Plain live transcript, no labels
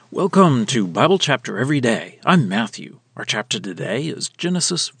Welcome to Bible Chapter Every Day. I'm Matthew. Our chapter today is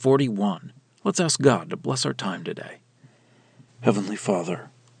Genesis 41. Let's ask God to bless our time today. Heavenly Father,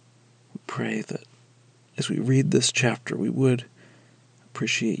 we pray that as we read this chapter, we would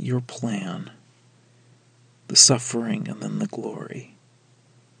appreciate your plan, the suffering and then the glory,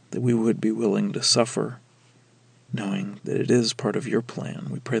 that we would be willing to suffer, knowing that it is part of your plan.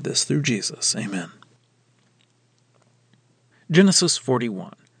 We pray this through Jesus. Amen. Genesis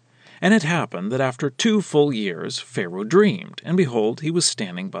 41. And it happened that after 2 full years Pharaoh dreamed, and behold, he was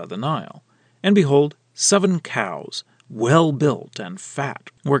standing by the Nile. And behold, 7 cows, well built and fat,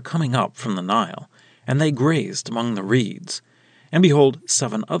 were coming up from the Nile, and they grazed among the reeds. And behold,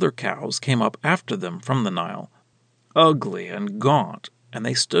 7 other cows came up after them from the Nile, ugly and gaunt, and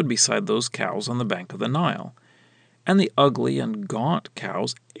they stood beside those cows on the bank of the Nile. And the ugly and gaunt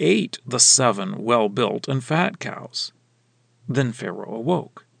cows ate the 7 well-built and fat cows. Then Pharaoh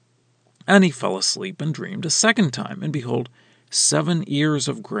awoke. And he fell asleep and dreamed a second time, and behold, 7 ears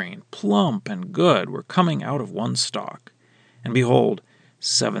of grain, plump and good, were coming out of one stalk. And behold,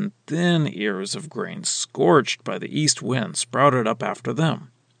 7 thin ears of grain, scorched by the east wind, sprouted up after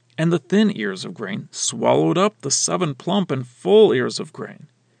them. And the thin ears of grain swallowed up the 7 plump and full ears of grain.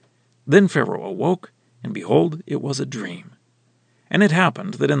 Then Pharaoh awoke, and behold, it was a dream. And it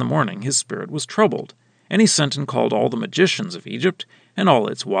happened that in the morning his spirit was troubled, and he sent and called all the magicians of Egypt, and all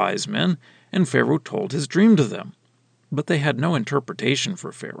its wise men, and Pharaoh told his dream to them. But they had no interpretation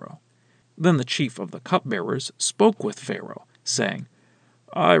for Pharaoh. Then the chief of the cupbearers spoke with Pharaoh, saying,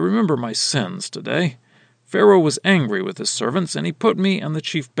 I remember my sins today. Pharaoh was angry with his servants, and he put me and the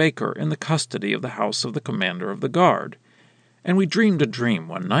chief baker in the custody of the house of the commander of the guard. And we dreamed a dream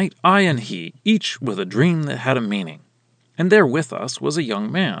one night, I and he, each with a dream that had a meaning. And there with us was a young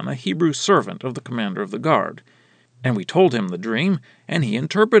man, a Hebrew servant of the commander of the guard. And we told him the dream, and he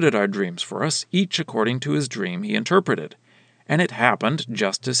interpreted our dreams for us, each according to his dream he interpreted. And it happened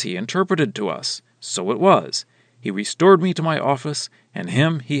just as he interpreted to us. So it was. He restored me to my office, and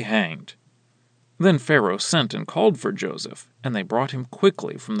him he hanged. Then Pharaoh sent and called for Joseph, and they brought him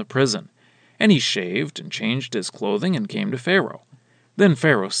quickly from the prison. And he shaved and changed his clothing and came to Pharaoh. Then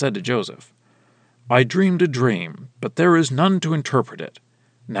Pharaoh said to Joseph, I dreamed a dream, but there is none to interpret it.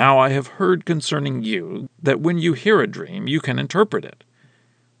 Now I have heard concerning you that when you hear a dream you can interpret it.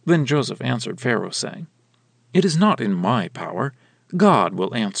 Then Joseph answered Pharaoh, saying, It is not in my power. God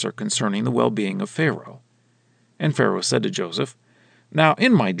will answer concerning the well-being of Pharaoh. And Pharaoh said to Joseph, Now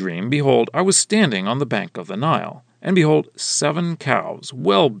in my dream, behold, I was standing on the bank of the Nile, and behold, 7 cows,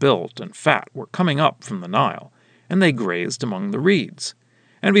 well built and fat, were coming up from the Nile, and they grazed among the reeds.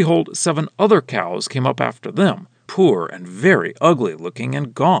 And behold, 7 other cows came up after them, poor and very ugly-looking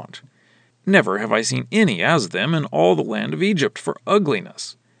and gaunt. Never have I seen any as them in all the land of Egypt for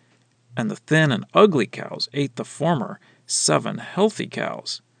ugliness. And the thin and ugly cows ate the former 7 healthy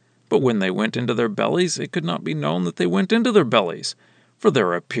cows. But when they went into their bellies, it could not be known that they went into their bellies, for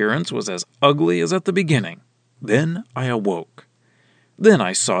their appearance was as ugly as at the beginning. Then I awoke. Then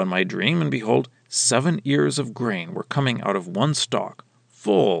I saw in my dream, and behold, 7 ears of grain were coming out of one stalk,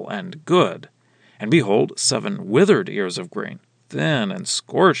 full and good. And behold, 7 withered ears of grain, thin and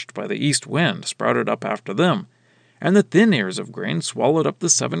scorched by the east wind, sprouted up after them. And the thin ears of grain swallowed up the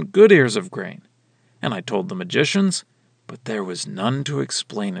 7 good ears of grain. And I told the magicians, but there was none to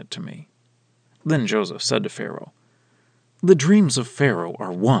explain it to me. Then Joseph said to Pharaoh, The dreams of Pharaoh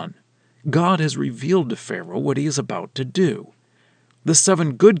are one. God has revealed to Pharaoh what he is about to do. The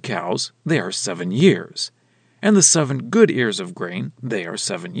 7 good cows, they are 7 years. And the 7 good ears of grain, they are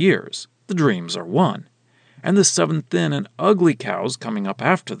 7 years. The dreams are one. And the 7 thin and ugly cows coming up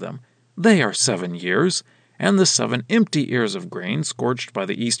after them, they are 7 years. And the 7 empty ears of grain scorched by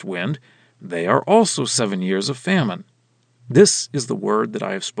the east wind, they are also 7 years of famine. This is the word that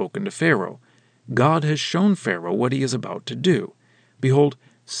I have spoken to Pharaoh. God has shown Pharaoh what he is about to do. Behold,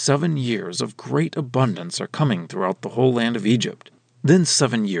 7 years of great abundance are coming throughout the whole land of Egypt. Then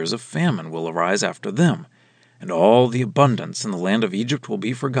 7 years of famine will arise after them, and all the abundance in the land of Egypt will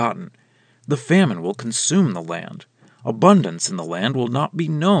be forgotten. The famine will consume the land. Abundance in the land will not be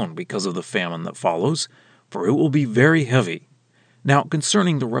known because of the famine that follows, for it will be very heavy. Now,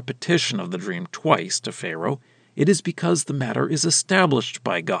 concerning the repetition of the dream twice to Pharaoh, it is because the matter is established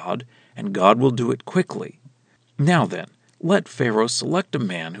by God, and God will do it quickly. Now then, let Pharaoh select a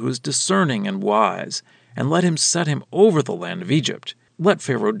man who is discerning and wise, and let him set him over the land of Egypt. Let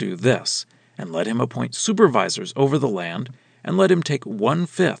Pharaoh do this, and let him appoint supervisors over the land, and let him take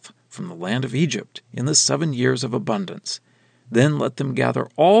 1/5 from the land of Egypt in the 7 years of abundance. Then let them gather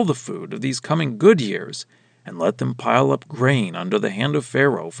all the food of these coming good years, and let them pile up grain under the hand of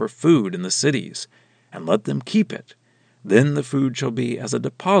Pharaoh for food in the cities, and let them keep it. Then the food shall be as a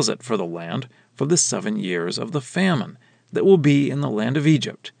deposit for the land for the 7 years of the famine that will be in the land of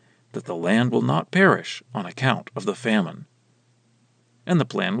Egypt, that the land will not perish on account of the famine." And the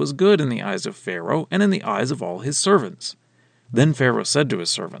plan was good in the eyes of Pharaoh and in the eyes of all his servants. Then Pharaoh said to his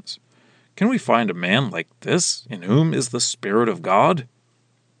servants, "Can we find a man like this, in whom is the Spirit of God?"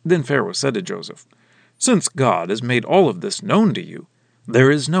 Then Pharaoh said to Joseph, "Since God has made all of this known to you, there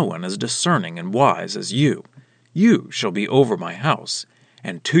is no one as discerning and wise as you. You shall be over my house,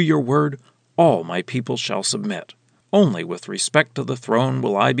 and to your word all my people shall submit. Only with respect to the throne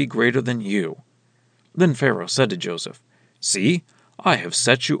will I be greater than you." Then Pharaoh said to Joseph, "See, I have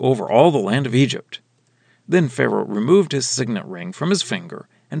set you over all the land of Egypt." Then Pharaoh removed his signet ring from his finger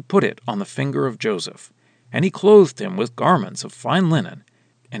and put it on the finger of Joseph. And he clothed him with garments of fine linen,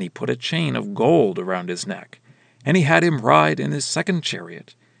 and he put a chain of gold around his neck. And he had him ride in his second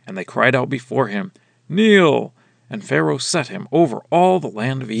chariot. And they cried out before him, "Kneel!" And Pharaoh set him over all the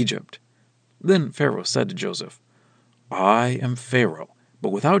land of Egypt. Then Pharaoh said to Joseph, "I am Pharaoh,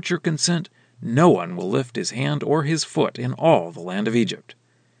 but without your consent no one will lift his hand or his foot in all the land of Egypt."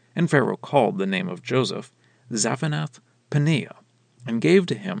 And Pharaoh called the name of Joseph Zaphenath-Paneah, and gave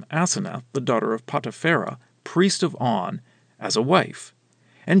to him Asenath, the daughter of Potipherah, priest of On, as a wife.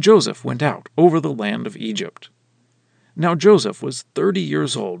 And Joseph went out over the land of Egypt. Now Joseph was 30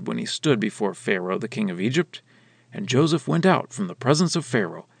 years old when he stood before Pharaoh the king of Egypt. And Joseph went out from the presence of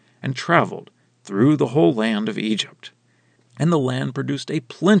Pharaoh, and traveled through the whole land of Egypt. And the land produced a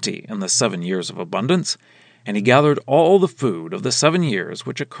plenty in the 7 years of abundance, and he gathered all the food of the 7 years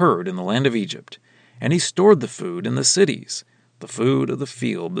which occurred in the land of Egypt, and he stored the food in the cities. The food of the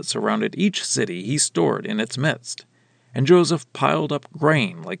field that surrounded each city he stored in its midst. And Joseph piled up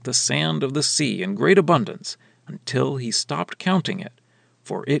grain like the sand of the sea in great abundance, until he stopped counting it,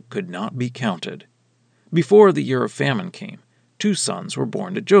 for it could not be counted. Before the year of famine came, 2 sons were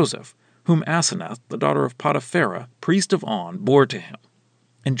born to Joseph, whom Asenath, the daughter of Potipherah, priest of On, bore to him.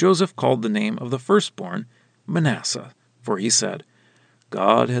 And Joseph called the name of the firstborn Manasseh, for he said,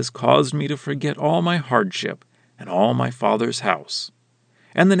 "God has caused me to forget all my hardship and all my father's house."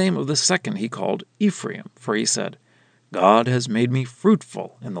 And the name of the second he called Ephraim, for he said, "God has made me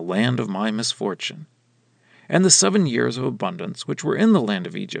fruitful in the land of my misfortune." And the 7 years of abundance which were in the land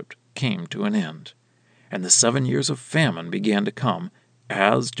of Egypt came to an end. And the 7 years of famine began to come,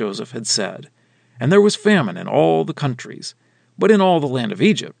 as Joseph had said. And there was famine in all the countries, but in all the land of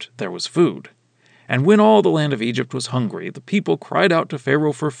Egypt there was food. And when all the land of Egypt was hungry, the people cried out to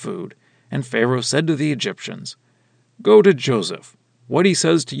Pharaoh for food. And Pharaoh said to the Egyptians, "Go to Joseph. What he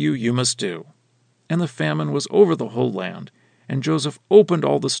says to you, you must do." And the famine was over the whole land, and Joseph opened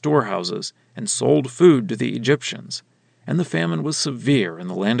all the storehouses and sold food to the Egyptians. And the famine was severe in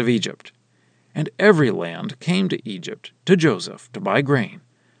the land of Egypt. And every land came to Egypt, to Joseph, to buy grain,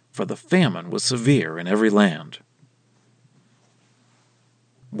 for the famine was severe in every land.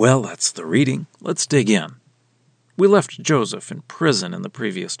 Well, that's the reading. Let's dig in. We left Joseph in prison in the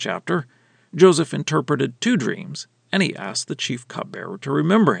previous chapter. Joseph interpreted 2 dreams, and he asked the chief cupbearer to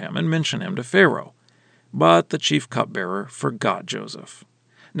remember him and mention him to Pharaoh. But the chief cupbearer forgot Joseph.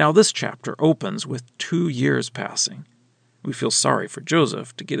 Now this chapter opens with 2 years passing. We feel sorry for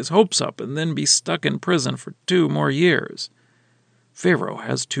Joseph to get his hopes up and then be stuck in prison for 2 more years. Pharaoh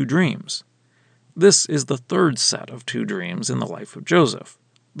has 2 dreams. This is the 3rd set of 2 dreams in the life of Joseph.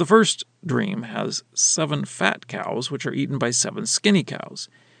 The first dream has 7 fat cows which are eaten by 7 skinny cows.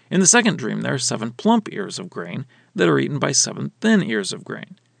 In the second dream there are 7 plump ears of grain that are eaten by 7 thin ears of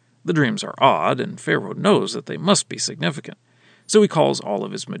grain. The dreams are odd, and Pharaoh knows that they must be significant. So he calls all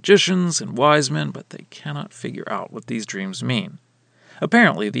of his magicians and wise men, but they cannot figure out what these dreams mean.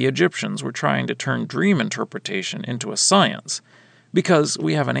 Apparently, the Egyptians were trying to turn dream interpretation into a science, because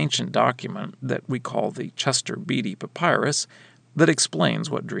we have an ancient document that we call the Chester Beatty Papyrus that explains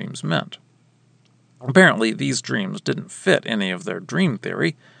what dreams meant. Apparently, these dreams didn't fit any of their dream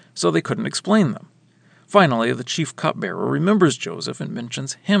theory, so they couldn't explain them. Finally, the chief cupbearer remembers Joseph and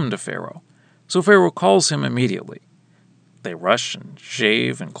mentions him to Pharaoh, so Pharaoh calls him immediately. They rush and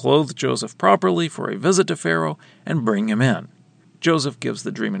shave and clothe Joseph properly for a visit to Pharaoh and bring him in. Joseph gives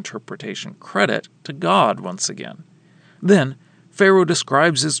the dream interpretation credit to God once again. Then Pharaoh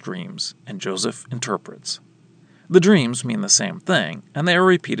describes his dreams, and Joseph interprets. The dreams mean the same thing, and they are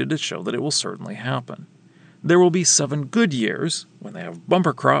repeated to show that it will certainly happen. There will be 7 good years, when they have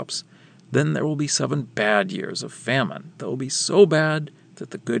bumper crops. Then there will be 7 bad years of famine that will be so bad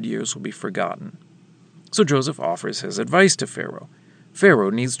that the good years will be forgotten. So Joseph offers his advice to Pharaoh. Pharaoh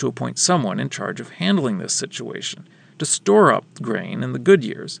needs to appoint someone in charge of handling this situation, to store up grain in the good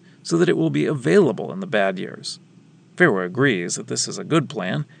years so that it will be available in the bad years. Pharaoh agrees that this is a good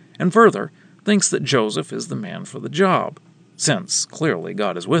plan, and further, thinks that Joseph is the man for the job, since clearly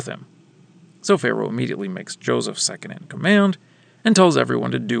God is with him. So Pharaoh immediately makes Joseph second in command and tells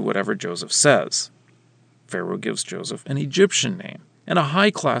everyone to do whatever Joseph says. Pharaoh gives Joseph an Egyptian name and a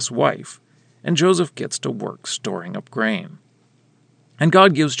high-class wife, and Joseph gets to work storing up grain. And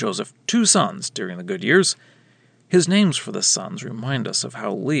God gives Joseph 2 sons during the good years. His names for the sons remind us of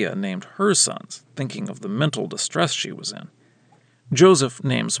how Leah named her sons, thinking of the mental distress she was in. Joseph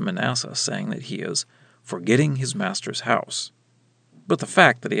names Manasseh, saying that he is forgetting his master's house. But the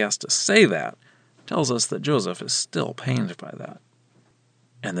fact that he has to say that tells us that Joseph is still pained by that.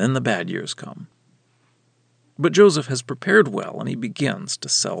 And then the bad years come. But Joseph has prepared well, and he begins to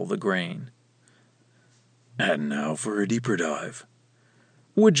sell the grain. And now for a deeper dive.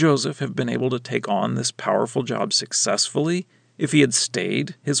 Would Joseph have been able to take on this powerful job successfully if he had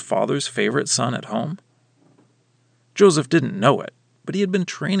stayed his father's favorite son at home? Joseph didn't know it, but he had been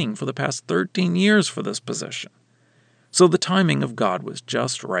training for the past 13 years for this position. So the timing of God was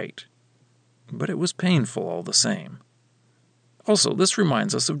just right. But it was painful all the same. Also, this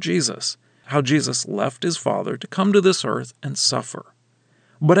reminds us of Jesus, how Jesus left his Father to come to this earth and suffer.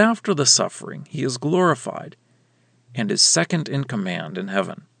 But after the suffering, he is glorified and is second in command in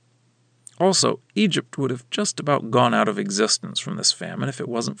heaven. Also, Egypt would have just about gone out of existence from this famine if it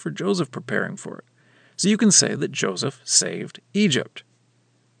wasn't for Joseph preparing for it. So you can say that Joseph saved Egypt.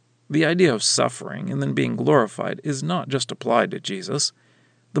 The idea of suffering and then being glorified is not just applied to Jesus.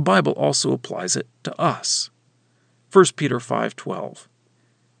 The Bible also applies it to us. 1 Peter 5:12.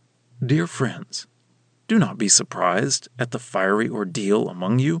 Dear friends, do not be surprised at the fiery ordeal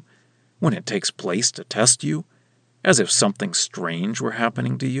among you when it takes place to test you, as if something strange were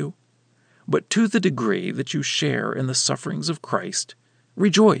happening to you. But to the degree that you share in the sufferings of Christ,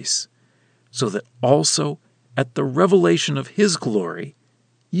 rejoice, so that also at the revelation of his glory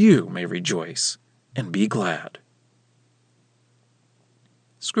you may rejoice and be glad.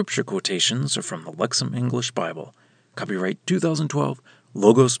 Scripture quotations are from the Lexham English Bible. Copyright 2012,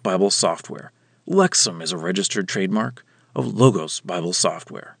 Logos Bible Software. Lexham is a registered trademark of Logos Bible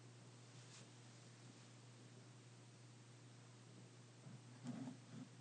Software.